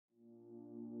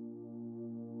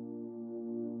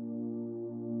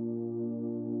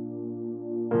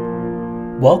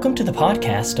Welcome to the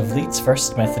podcast of Leeds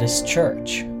First Methodist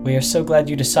Church. We are so glad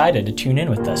you decided to tune in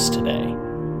with us today.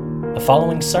 The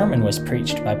following sermon was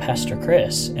preached by Pastor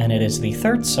Chris, and it is the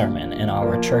third sermon in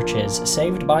our church's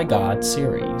Saved by God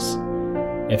series.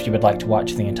 If you would like to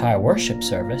watch the entire worship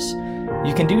service,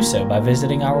 you can do so by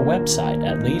visiting our website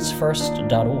at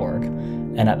leedsfirst.org,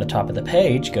 and at the top of the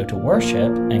page, go to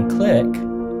Worship and click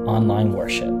Online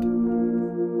Worship.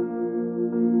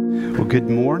 Well, good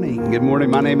morning. Good morning.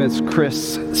 My name is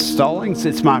Chris Stallings.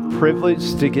 It's my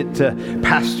privilege to get to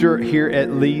pastor here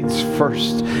at Leeds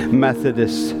First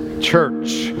Methodist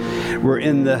Church. We're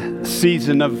in the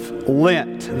season of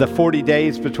Lent, the 40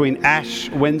 days between Ash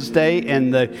Wednesday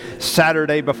and the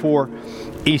Saturday before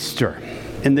Easter.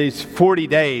 In these 40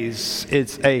 days,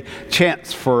 it's a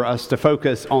chance for us to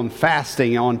focus on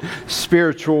fasting, on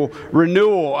spiritual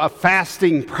renewal. A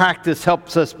fasting practice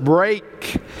helps us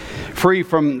break free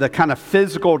from the kind of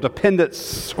physical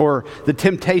dependence or the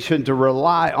temptation to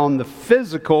rely on the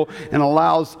physical, and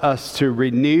allows us to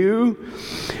renew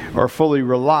or fully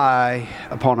rely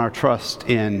upon our trust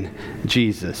in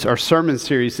Jesus. Our sermon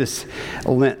series this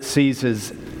Lent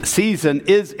season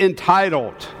is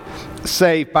entitled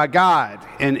Saved by God,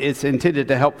 and it's intended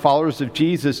to help followers of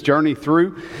Jesus journey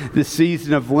through the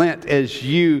season of Lent as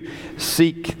you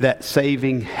seek that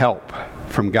saving help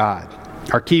from God.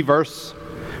 Our key verse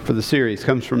for the series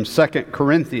comes from 2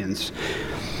 Corinthians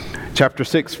chapter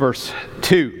 6, verse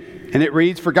 2. And it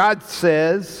reads, "For God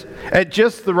says, at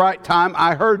just the right time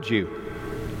I heard you.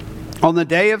 On the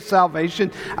day of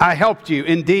salvation I helped you.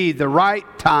 Indeed, the right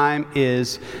time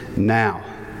is now."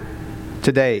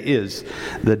 Today is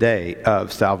the day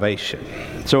of salvation.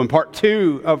 So in part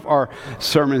 2 of our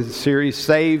sermon series,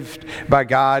 Saved by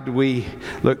God, we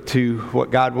look to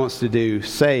what God wants to do.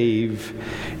 Save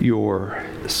your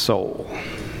soul.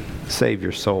 Save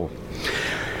your soul.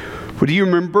 Well, do you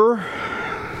remember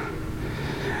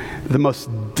the most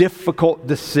difficult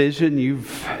decision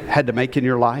you've had to make in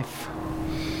your life?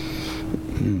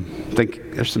 I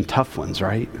think there's some tough ones,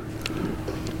 right?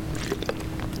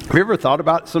 Have you ever thought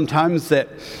about sometimes that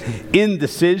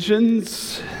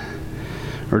indecisions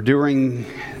or during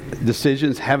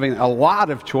decisions, having a lot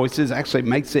of choices actually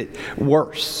makes it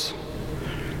worse,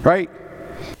 right?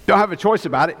 Don't have a choice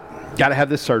about it. Got to have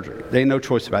this surgery. There ain't no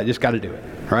choice about it. Just got to do it,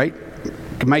 right?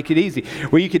 Can make it easy.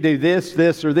 Well, you could do this,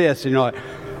 this, or this. And you're like,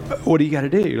 what do you got to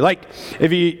do? Like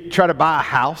if you try to buy a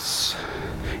house,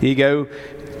 you go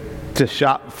to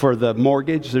shop for the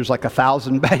mortgage. There's like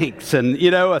 1,000 banks and,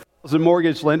 1,000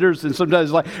 mortgage lenders. And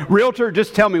sometimes like, realtor,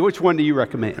 just tell me which one do you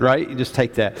recommend, right? You just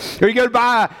take that. Or you go to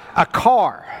buy a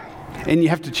car and you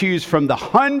have to choose from the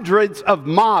hundreds of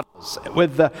models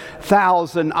with the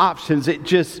 1,000 options.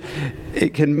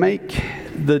 It can make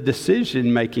the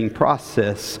decision-making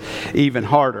process even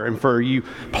harder. And for you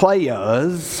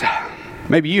players,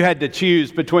 maybe you had to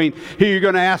choose between who you're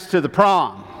going to ask to the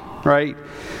prom, right?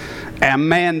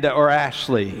 Amanda or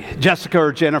Ashley, Jessica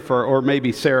or Jennifer, or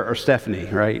maybe Sarah or Stephanie,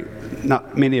 right?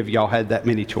 Not many of y'all had that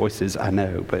many choices, I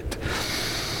know, but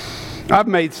I've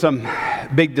made some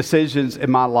big decisions in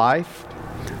my life.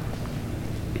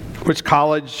 Which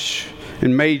college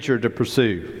and major to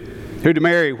pursue, who to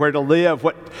marry, where to live,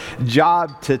 what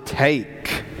job to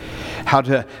take, how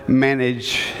to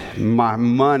manage my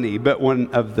money. But one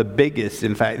of the biggest,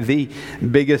 in fact, the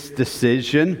biggest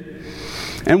decision,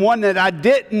 and one that I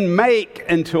didn't make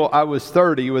until I was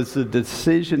 30, was the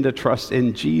decision to trust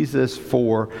in Jesus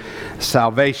for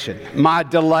salvation. My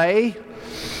delay,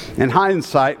 in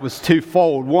hindsight, was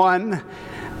twofold. One,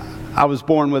 I was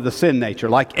born with a sin nature,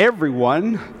 like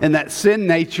everyone, and that sin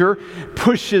nature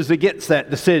pushes against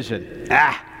that decision.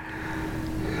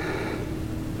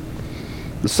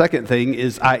 The second thing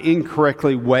is I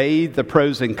incorrectly weighed the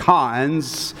pros and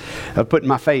cons of putting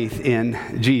my faith in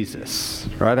Jesus,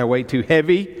 right? I weighed too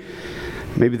heavy,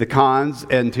 maybe the cons,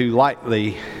 and too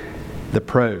lightly the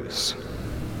pros.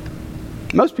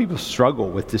 Most people struggle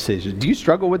with decisions. Do you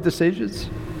struggle with decisions?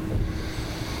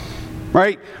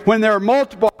 Right? When there are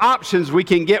multiple options, we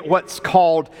can get what's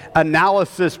called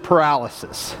analysis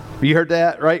paralysis. You heard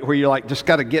that, right? Where you're like, just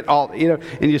got to get all,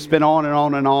 and you spin on and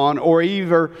on and on. Or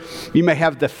either you may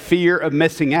have the fear of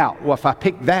missing out. Well, if I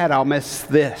pick that, I'll miss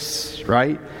this,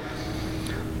 right?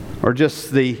 Or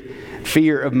just the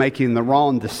fear of making the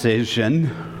wrong decision,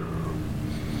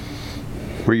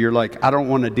 where you're like, I don't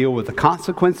want to deal with the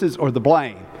consequences or the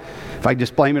blame. If I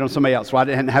just blame it on somebody else, well, I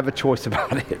didn't have a choice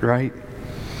about it, right?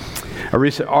 A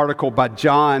recent article by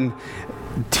John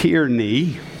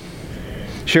Tierney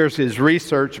shares his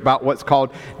research about what's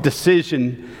called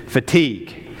decision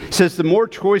fatigue. It says the more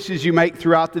choices you make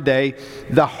throughout the day,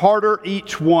 the harder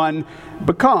each one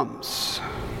becomes.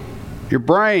 Your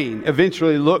brain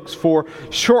eventually looks for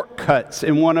shortcuts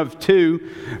in one of two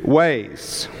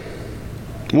ways.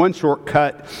 One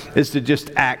shortcut is to just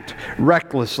act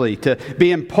recklessly, to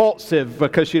be impulsive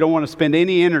because you don't want to spend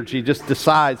any energy. Just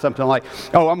decide something like,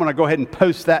 oh, I'm going to go ahead and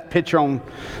post that picture on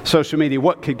social media.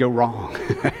 What could go wrong?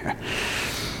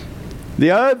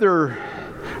 The other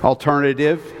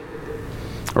alternative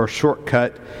or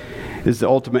shortcut is the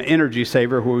ultimate energy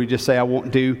saver, where we just say, I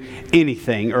won't do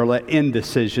anything, or let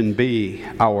indecision be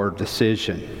our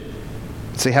decision.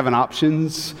 See, having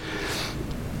options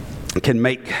can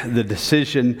make the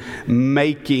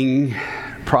decision-making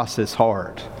process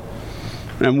hard.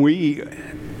 And we,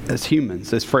 as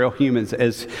humans, as frail humans,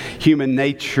 as human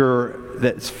nature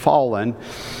that's fallen,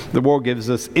 the world gives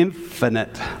us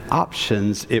infinite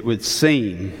options, it would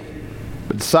seem.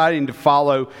 But deciding to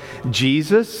follow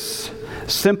Jesus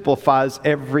simplifies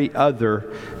every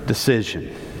other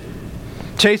decision.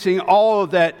 Chasing all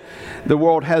of that the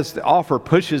world has to offer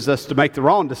pushes us to make the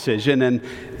wrong decision and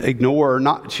ignore or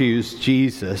not choose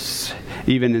Jesus,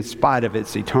 even in spite of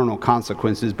its eternal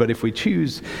consequences. But if we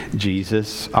choose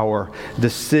Jesus, our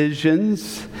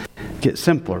decisions get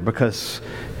simpler because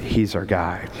He's our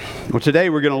guide. Well, today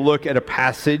we're going to look at a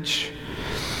passage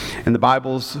in the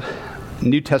Bible's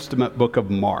New Testament book of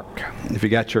Mark. If you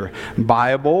got your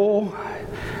Bible,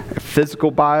 a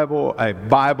physical Bible, a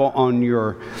Bible on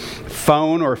your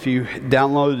phone, or if you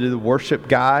downloaded the worship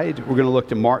guide, we're going to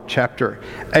look at Mark chapter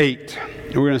 8.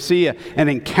 We're going to see an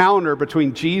encounter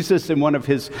between Jesus and one of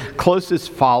His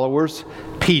closest followers,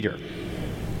 Peter,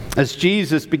 as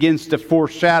Jesus begins to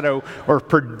foreshadow or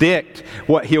predict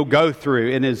what He'll go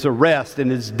through in His arrest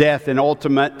and His death and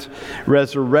ultimate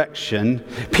resurrection.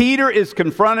 Peter is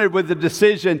confronted with the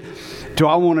decision, do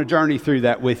I want to journey through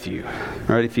that with you?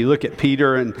 All right, if you look at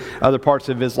Peter and other parts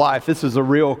of his life, this is a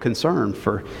real concern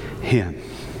for him.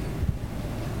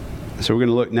 So we're going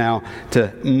to look now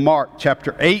to Mark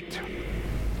chapter 8.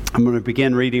 I'm going to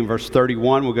begin reading verse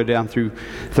 31. We'll go down through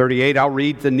 38. I'll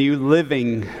read the New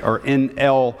Living, or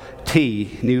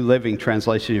NLT, New Living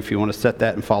Translation, if you want to set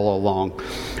that and follow along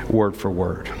word for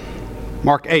word.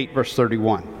 Mark 8, verse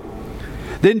 31.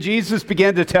 Then Jesus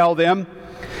began to tell them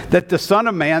that the Son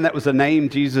of Man, that was a name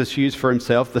Jesus used for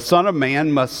Himself, the Son of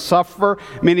Man must suffer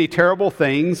many terrible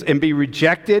things and be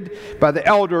rejected by the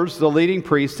elders, the leading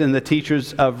priests, and the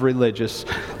teachers of religious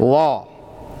law.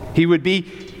 He would be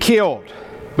killed,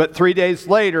 but 3 days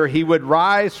later He would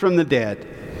rise from the dead.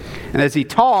 And as He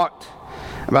talked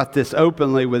about this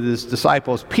openly with His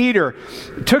disciples, Peter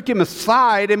took Him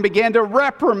aside and began to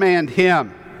reprimand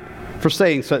Him for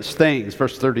saying such things.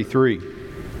 Verse 33.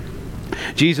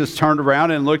 Jesus turned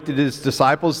around and looked at His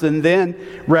disciples and then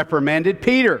reprimanded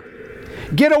Peter.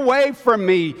 "Get away from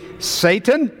me,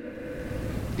 Satan,"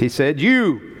 He said.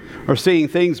 "You are seeing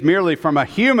things merely from a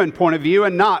human point of view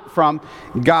and not from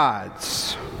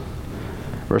God's."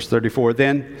 Verse 34,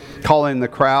 then calling the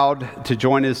crowd to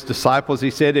join His disciples,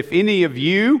 He said, "If any of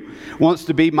you wants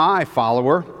to be my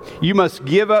follower, you must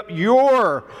give up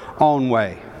your own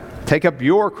way. Take up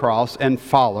your cross and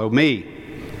follow me.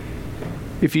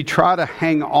 If you try to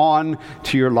hang on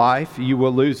to your life, you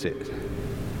will lose it.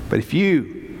 But if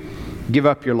you give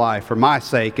up your life for my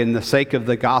sake and the sake of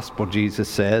the gospel," Jesus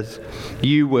says,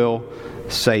 "you will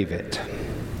save it.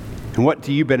 And what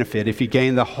do you benefit if you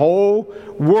gain the whole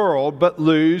world but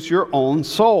lose your own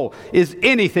soul? Is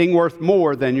anything worth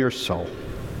more than your soul?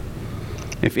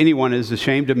 If anyone is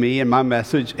ashamed of me and my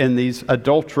message in these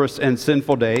adulterous and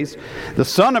sinful days, the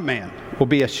Son of Man will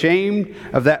be ashamed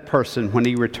of that person when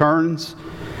He returns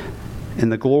in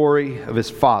the glory of His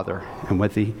Father and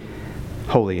with the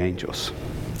holy angels."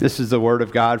 This is the word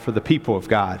of God for the people of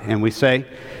God. And we say,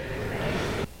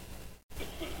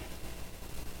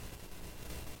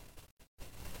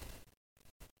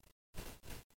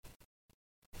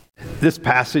 this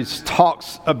passage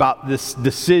talks about this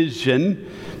decision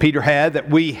Peter had, that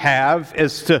we have,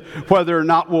 as to whether or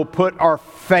not we'll put our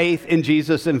faith in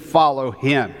Jesus and follow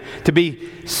Him to be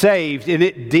saved. And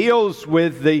it deals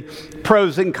with the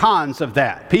pros and cons of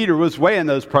that. Peter was weighing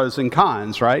those pros and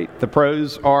cons, right? The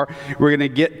pros are, we're going to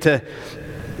get to,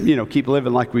 keep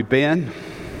living like we've been.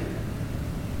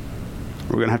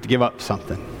 We're going to have to give up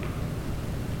something.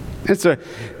 It's a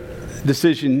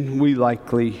decision we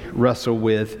likely wrestle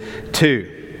with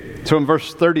too. So in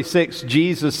verse 36,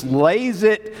 Jesus lays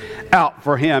it out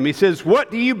for him. He says, "What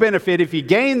do you benefit if you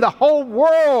gain the whole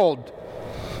world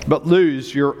but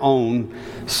lose your own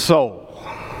soul?"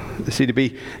 See, to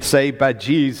be saved by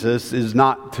Jesus is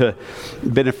not to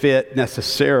benefit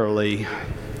necessarily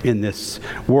in this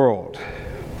world.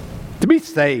 To be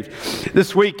saved.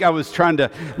 This week I was trying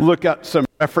to look up some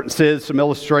references, some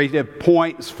illustrative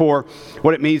points for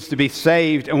what it means to be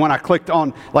saved. And when I clicked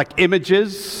on like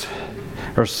images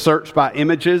or search by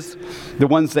images, the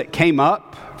ones that came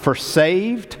up for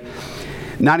saved,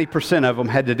 90% of them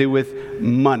had to do with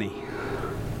money.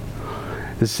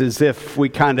 It's as if we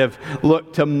kind of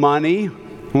look to money.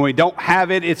 When we don't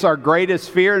have it, it's our greatest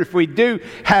fear. And if we do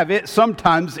have it,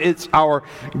 sometimes it's our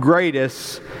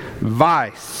greatest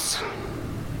vice.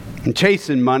 And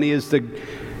chasing money is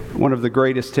one of the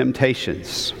greatest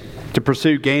temptations, to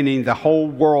pursue gaining the whole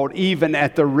world, even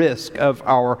at the risk of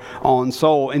our own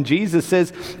soul. And Jesus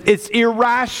says it's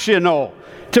irrational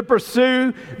to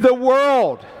pursue the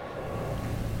world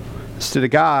instead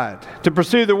of God, to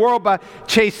pursue the world by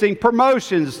chasing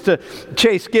promotions, to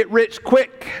chase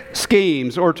get-rich-quick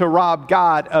schemes, or to rob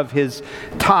God of his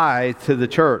tithe to the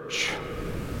church.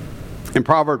 In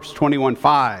Proverbs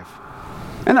 21:5,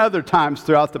 and other times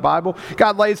throughout the Bible,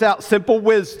 God lays out simple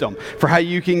wisdom for how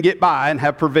you can get by and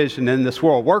have provision in this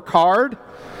world. Work hard,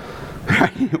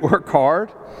 right? Work hard,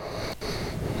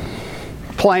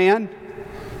 plan,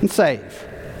 and save.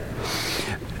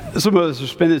 Some of us are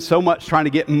spending so much trying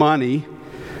to get money,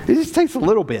 it just takes a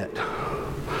little bit.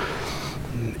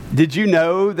 Did you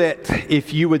know that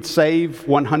if you would save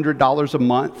 $100 a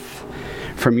month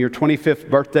from your 25th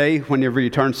birthday, whenever you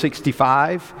turn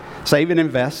 65, save and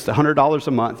invest $100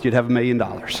 a month, you'd have $1 million.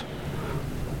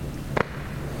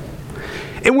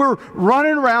 And we're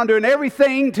running around doing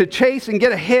everything to chase and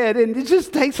get ahead, and it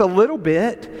just takes a little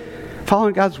bit.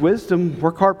 Following God's wisdom,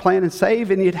 work hard, plan, and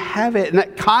save, and you'd have it. And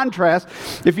that contrast,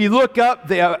 if you look up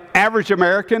the average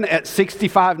American at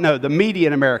 65, no, the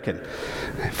median American,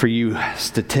 for you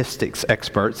statistics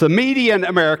experts, the median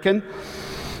American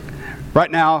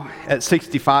right now at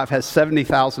 65 has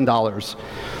 $70,000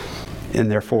 in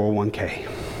their 401k.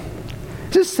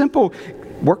 Just simple,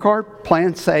 work hard,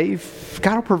 plan, save.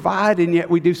 God will provide, and yet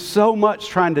we do so much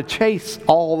trying to chase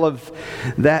all of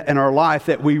that in our life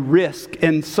that we risk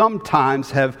and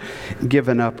sometimes have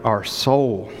given up our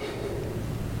soul.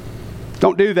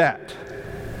 Don't do that.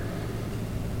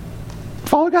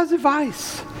 Follow God's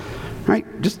advice. Right?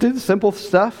 Just do the simple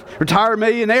stuff. Retire a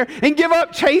millionaire and give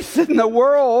up chasing the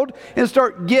world and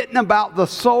start getting about the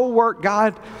soul work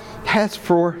God has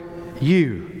for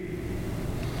you.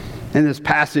 In this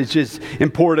passage, it's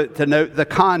important to note the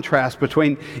contrast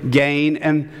between gain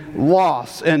and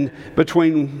loss, and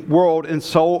between world and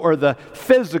soul, or the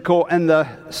physical and the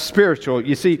spiritual.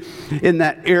 You see, in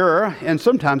that era, and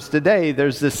sometimes today,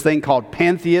 there's this thing called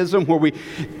pantheism, where we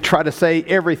try to say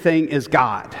everything is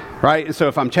God, right? And so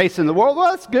if I'm chasing the world,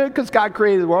 well, that's good because God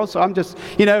created the world, so I'm just,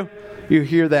 you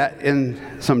hear that in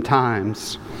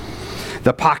sometimes.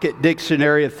 The Pocket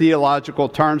Dictionary of Theological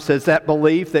Terms says that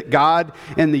belief that God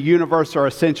and the universe are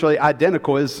essentially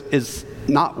identical is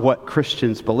not what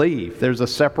Christians believe. There's a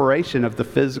separation of the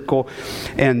physical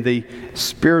and the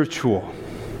spiritual.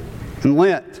 And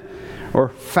Lent, or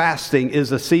fasting,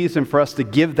 is a season for us to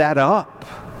give that up,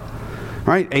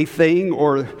 right? A thing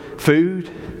or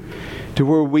food, to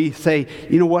where we say,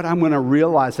 you know what, I'm going to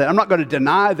realize that. I'm not going to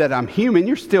deny that I'm human.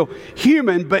 You're still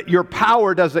human, but your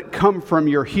power doesn't come from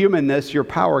your humanness. Your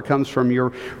power comes from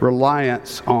your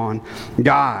reliance on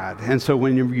God. And so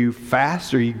when you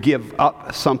fast or you give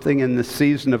up something in the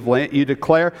season of Lent, you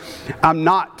declare, I'm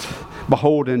not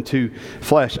beholden to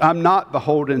flesh. I'm not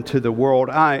beholden to the world.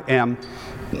 I am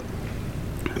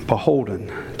beholden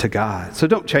to God. So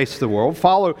don't chase the world.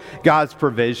 Follow God's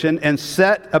provision and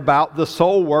set about the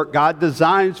soul work God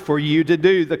designs for you to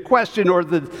do. The question, or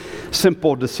the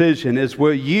simple decision, is,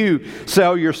 will you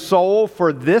sell your soul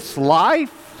for this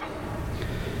life,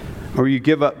 or you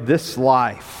give up this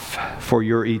life for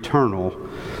your eternal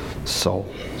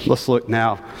soul? Let's look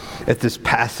now at this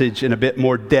passage in a bit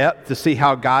more depth to see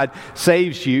how God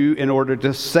saves you in order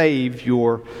to save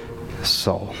your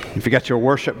soul. If you got your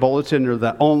worship bulletin or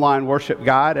the online worship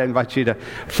guide, I invite you to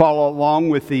follow along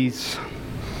with these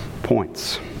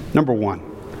points. Number one,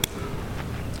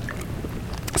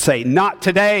 say, not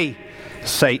today,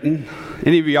 Satan.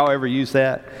 Any of y'all ever use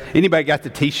that? Anybody got the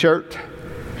t-shirt?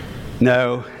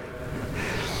 No.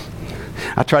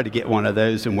 I tried to get one of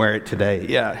those and wear it today.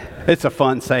 Yeah, it's a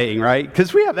fun saying, right?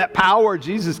 Because we have that power.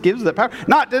 Jesus gives that power.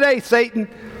 Not today, Satan.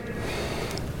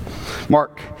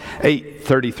 Mark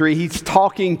 8:33, he's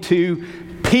talking to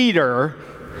Peter.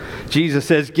 Jesus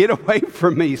says, get away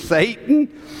from me, Satan.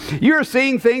 You're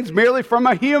seeing things merely from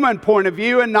a human point of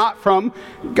view and not from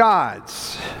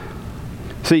God's.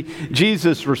 See,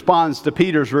 Jesus responds to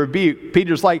Peter's rebuke.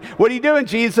 Peter's like, what are you doing,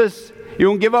 Jesus? You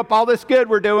won't give up all this good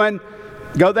we're doing?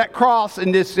 Go that cross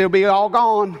and it'll be all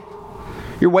gone.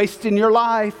 You're wasting your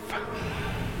life.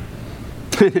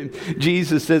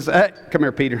 Jesus says, hey, come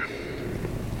here, Peter.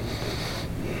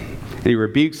 And he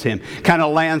rebukes him, kind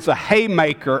of lands a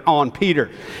haymaker on Peter.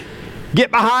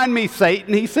 Get behind me,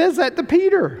 Satan. He says that to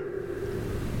Peter.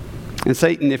 And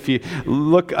Satan, if you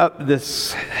look up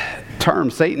this term,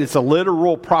 Satan, it's a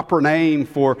literal proper name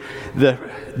for the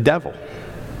devil,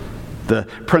 the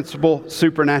principal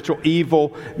supernatural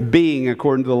evil being,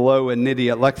 according to the Low and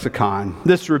Nidia lexicon.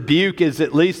 This rebuke is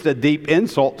at least a deep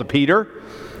insult to Peter.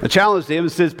 A challenge to him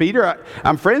says, Peter,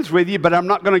 I'm friends with you, but I'm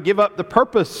not going to give up the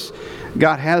purpose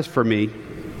God has for me.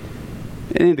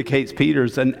 It indicates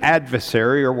Peter's an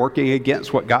adversary or working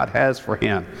against what God has for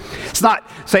him. It's not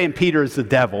saying Peter is the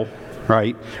devil,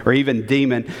 right? Or even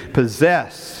demon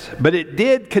possessed. But it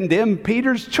did condemn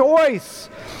Peter's choice,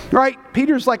 right?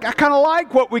 Peter's like, I kind of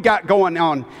like what we got going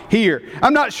on here.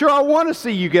 I'm not sure I want to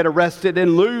see you get arrested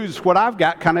and lose what I've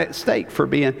got kind of at stake for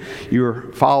being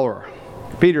your follower.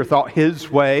 Peter thought his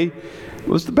way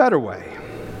was the better way.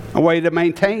 A way to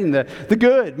maintain the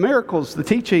good, miracles, the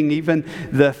teaching, even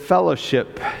the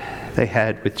fellowship they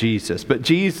had with Jesus. But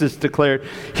Jesus declared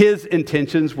his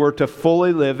intentions were to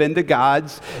fully live into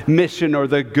God's mission or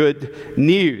the good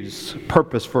news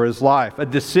purpose for his life. A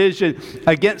decision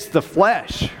against the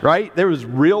flesh, right? There was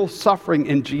real suffering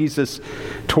in Jesus'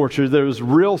 torture. There was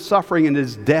real suffering in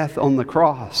his death on the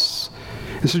cross.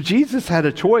 And so Jesus had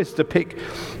a choice to pick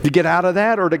to get out of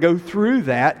that or to go through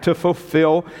that to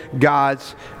fulfill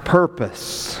God's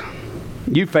purpose.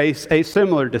 You face a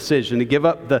similar decision to give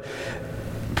up the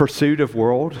pursuit of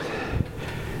world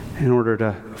in order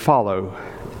to follow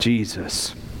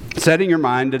Jesus. Setting your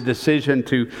mind a decision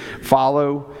to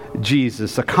follow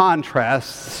Jesus, a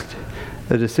contrast,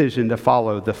 the decision to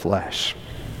follow the flesh.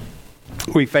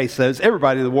 We face those.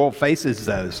 Everybody in the world faces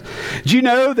those. Do you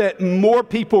know that more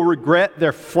people regret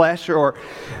their flesh or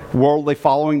worldly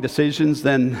following decisions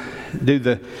than do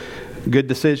the good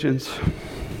decisions?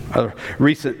 A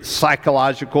recent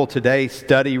Psychological Today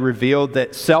study revealed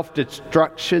that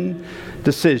self-destruction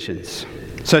decisions,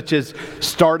 such as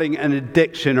starting an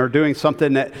addiction or doing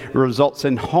something that results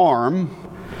in harm,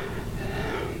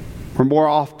 were more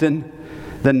often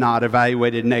than not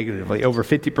evaluated negatively. Over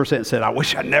 50% said, I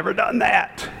wish I'd never done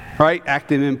that, right?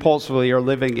 Acting impulsively or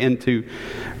living into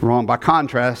wrong. By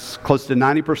contrast, close to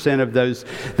 90% of those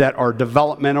that are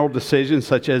developmental decisions,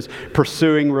 such as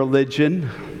pursuing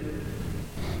religion,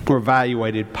 were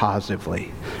evaluated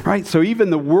positively, right? So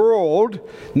even the world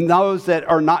knows that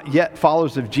are not yet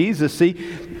followers of Jesus. See,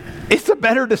 it's a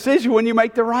better decision when you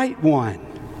make the right one.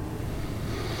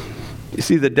 You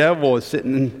see, the devil is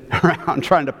sitting around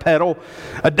trying to peddle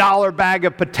a $1 bag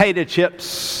of potato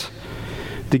chips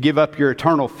to give up your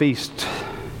eternal feast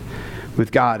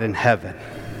with God in heaven.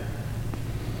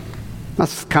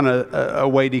 That's kind of a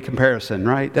weighty comparison,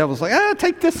 right? Devil's like,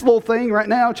 take this little thing right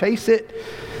now, chase it.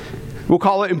 We'll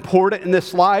call it important in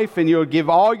this life, and you'll give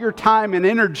all your time and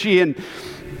energy and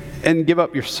give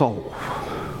up your soul.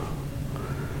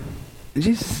 And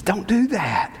Jesus says, don't do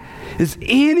that. Is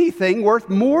anything worth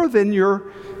more than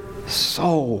your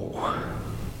soul?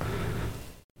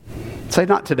 Say,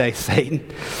 not today, Satan.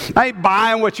 I ain't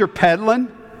buying what you're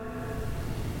peddling.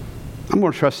 I'm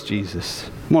going to trust Jesus.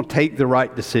 I'm going to take the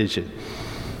right decision.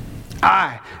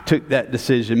 I took that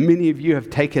decision. Many of you have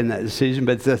taken that decision,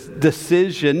 but it's a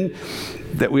decision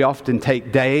that we often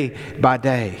take day by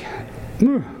day.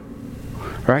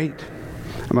 Right?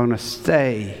 I'm going to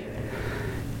stay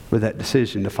with that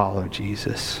decision to follow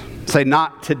Jesus. Say,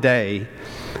 not today,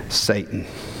 Satan.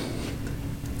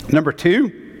 Number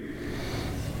 2,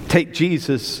 take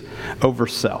Jesus over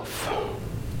self.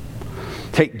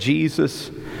 Take Jesus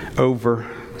over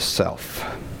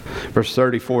self. Verse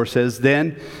 34 says,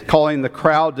 then, calling the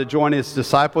crowd to join his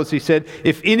disciples, he said,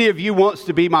 if any of you wants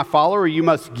to be my follower, you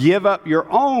must give up your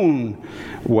own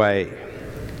way.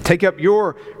 Take up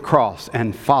your cross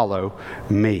and follow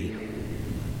me.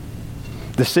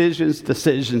 Decisions,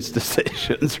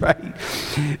 right?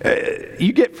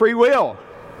 You get free will.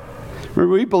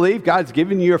 We believe God's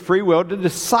given you a free will to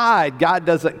decide. God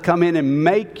doesn't come in and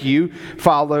make you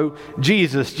follow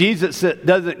Jesus. Jesus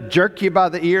doesn't jerk you by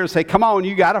the ear and say, come on,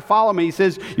 you got to follow me. He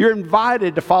says, you're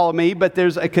invited to follow me, but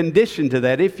there's a condition to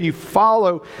that. If you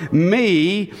follow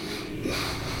me,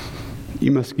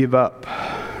 you must give up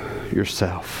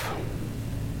yourself.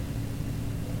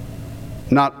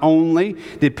 Not only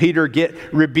did Peter get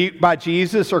rebuked by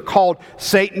Jesus or called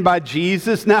Satan by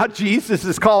Jesus, now Jesus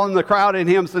is calling the crowd and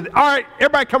him and said, all right,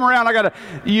 everybody come around. I got to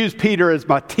use Peter as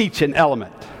my teaching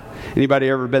element. Anybody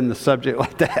ever been the subject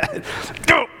like that?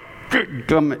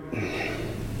 Go.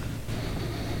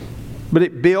 But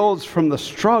it builds from the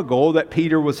struggle that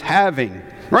Peter was having.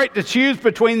 right? To choose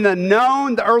between the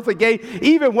known, the earthly gain,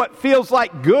 even what feels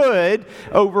like good,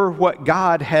 over what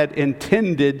God had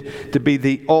intended to be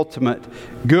the ultimate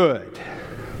good.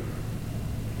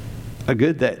 A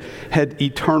good that had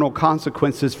eternal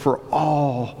consequences for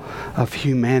all of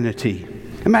humanity.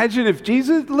 Imagine if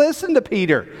Jesus listened to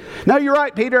Peter. No, you're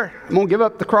right, Peter. I'm going to give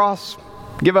up the cross,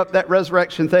 give up that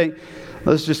resurrection thing.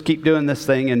 Let's just keep doing this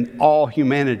thing, and all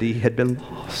humanity had been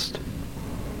lost.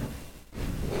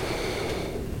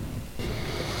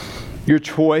 Your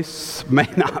choice may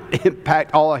not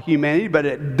impact all of humanity, but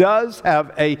it does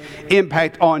have an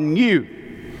impact on you.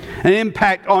 An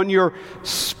impact on your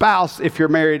spouse if you're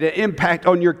married. An impact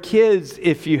on your kids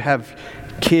if you have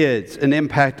kids. An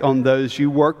impact on those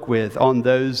you work with, on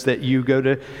those that you go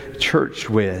to church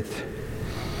with.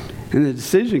 And the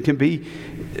decision can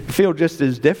feel just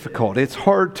as difficult. It's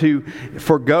hard to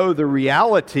forego the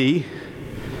reality,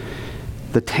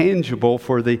 the tangible,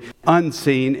 for the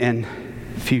unseen and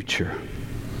future.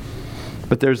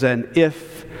 But there's an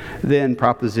if-then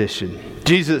proposition.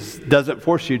 Jesus doesn't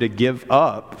force you to give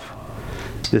up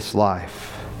this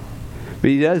life. But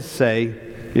he does say,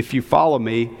 if you follow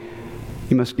me,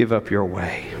 you must give up your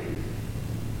way.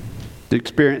 To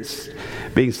experience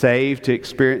being saved, to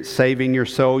experience saving your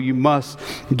soul, you must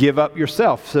give up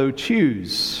yourself. So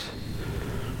choose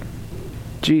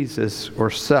Jesus or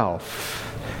self.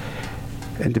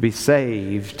 And to be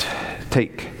saved,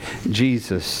 take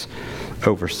Jesus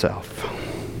over self.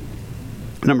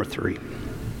 Number 3,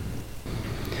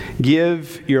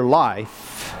 give your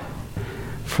life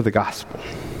for the gospel.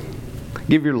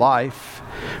 Give your life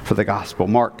for the gospel.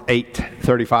 Mark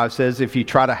 8:35 says, if you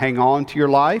try to hang on to your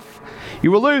life, you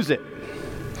will lose it.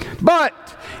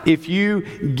 But if you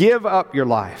give up your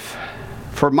life,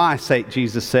 for my sake,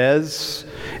 Jesus says,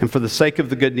 and for the sake of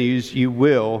the good news, you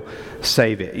will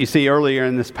save it. You see, earlier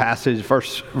in this passage,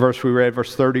 verse we read,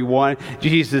 verse 31,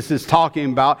 Jesus is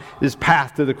talking about his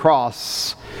path to the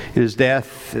cross, his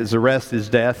death, his arrest, his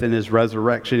death, and his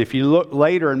resurrection. If you look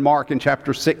later in Mark in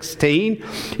chapter 16,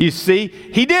 you see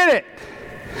he did it.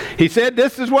 He said,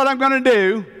 this is what I'm going to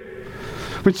do,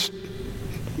 which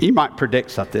you might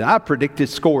predict something. I predicted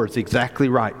scores exactly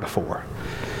right before,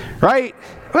 right?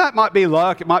 Well, that might be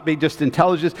luck. It might be just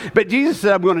intelligence. But Jesus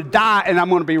said, I'm going to die and I'm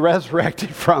going to be resurrected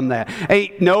from that.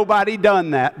 Ain't nobody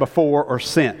done that before or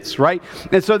since, right?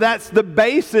 And so that's the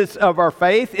basis of our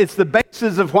faith. It's the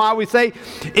basis of why we say,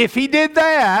 if he did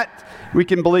that, we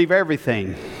can believe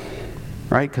everything,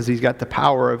 right? Because he's got the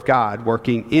power of God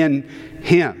working in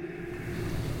him.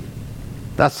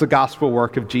 That's the gospel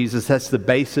work of Jesus. That's the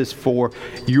basis for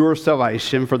your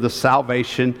salvation, for the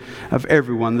salvation of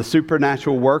everyone. The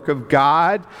supernatural work of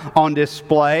God on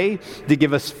display to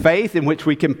give us faith in which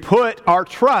we can put our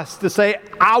trust to say,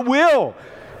 I will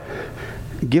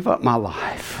give up my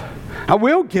life. I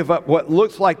will give up what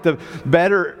looks like the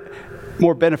better,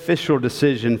 more beneficial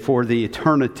decision for the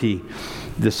eternity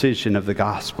decision of the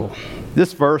gospel.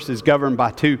 This verse is governed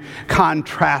by 2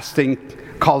 contrasting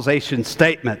causation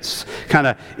statements, kind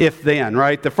of if-then,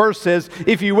 right? The first says,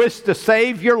 if you wish to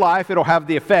save your life, it'll have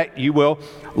the effect you will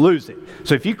lose it.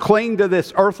 So if you cling to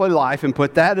this earthly life and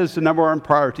put that as the number one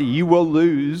priority, you will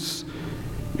lose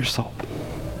your soul.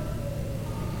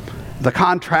 The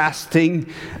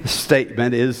contrasting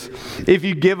statement is, if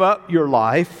you give up your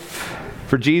life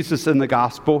for Jesus and the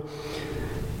gospel,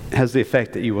 it has the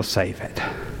effect that you will save it.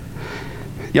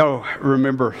 Y'all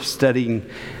remember studying,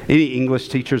 any English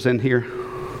teachers in here?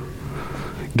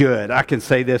 Good. I can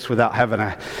say this without having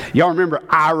y'all remember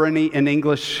irony in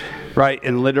English, right?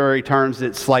 In literary terms,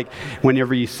 it's like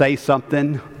whenever you say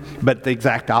something, but the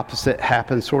exact opposite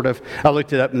happens, sort of. I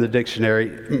looked it up in the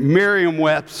dictionary.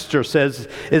 Merriam-Webster says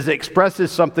it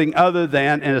expresses something other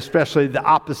than, and especially the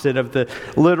opposite of the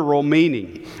literal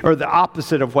meaning, or the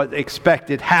opposite of what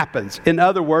expected happens. In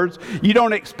other words, you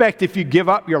don't expect if you give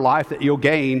up your life that you'll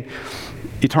gain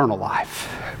eternal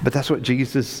life. But that's what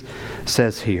Jesus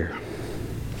says here.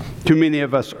 Too many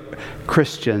of us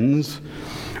Christians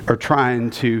are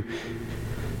trying to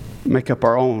make up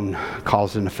our own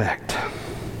cause and effect.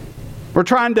 We're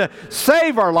trying to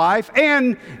save our life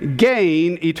and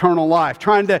gain eternal life.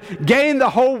 Trying to gain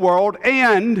the whole world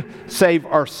and save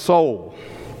our soul.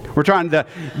 We're trying to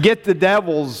get the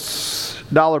devil's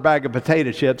dollar bag of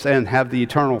potato chips and have the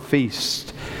eternal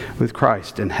feast with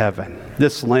Christ in heaven.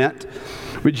 This Lent,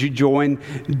 would you join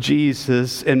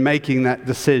Jesus in making that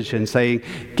decision, saying,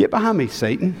 get behind me,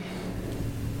 Satan.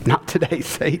 Not today,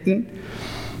 Satan.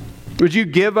 Would you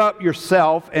give up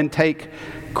yourself and take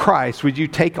Christ? Would you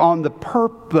take on the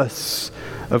purpose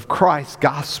of Christ's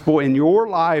gospel in your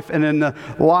life and in the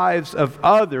lives of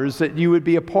others, that you would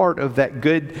be a part of that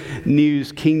good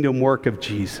news kingdom work of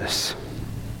Jesus,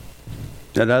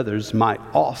 that others might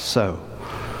also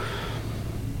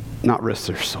not risk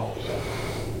their soul.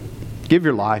 Give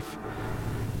your life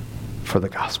for the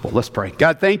gospel. Let's pray.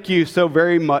 God, thank you so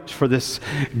very much for this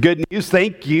good news.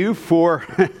 Thank you for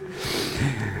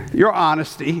your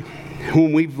honesty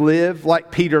when we've lived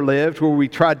like Peter lived, where we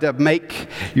tried to make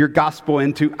your gospel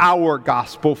into our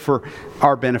gospel for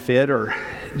our benefit or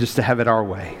just to have it our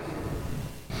way.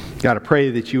 God, I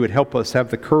pray that you would help us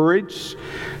have the courage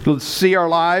to see our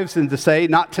lives and to say,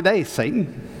 not today,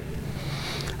 Satan.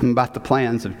 I'm about the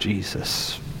plans of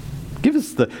Jesus. Give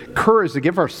us the courage to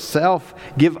give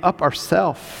up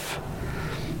ourselves.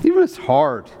 Even when it's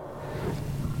hard.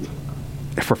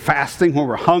 If we're fasting, when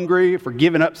we're hungry, if we're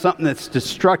giving up something that's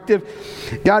destructive,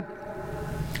 God,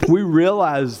 we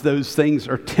realize those things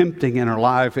are tempting in our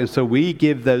life, and so we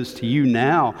give those to you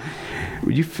now.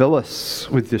 Would you fill us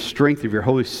with the strength of your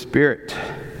Holy Spirit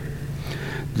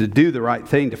to do the right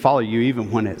thing, to follow you even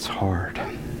when it's hard.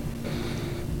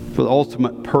 For the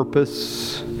ultimate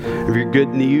purpose of your good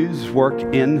news work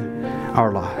in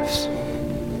our lives.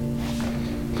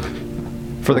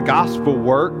 For the gospel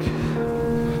work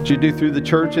that you do through the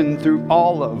church and through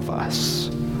all of us,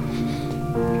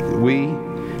 we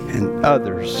and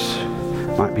others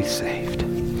might be saved.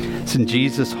 It's in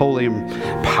Jesus' holy and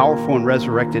powerful and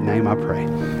resurrected name I pray.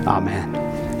 Amen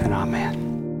and amen.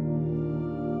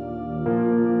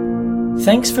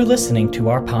 Thanks for listening to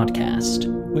our podcast.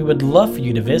 We would love for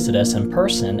you to visit us in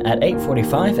person at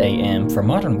 8:45 a.m. for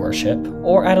modern worship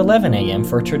or at 11 a.m.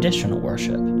 for traditional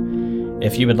worship.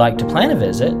 If you would like to plan a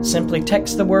visit, simply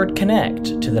text the word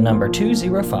CONNECT to the number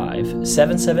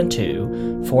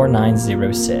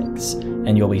 205-772-4906,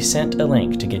 and you'll be sent a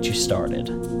link to get you started.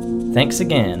 Thanks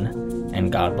again,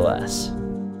 and God bless.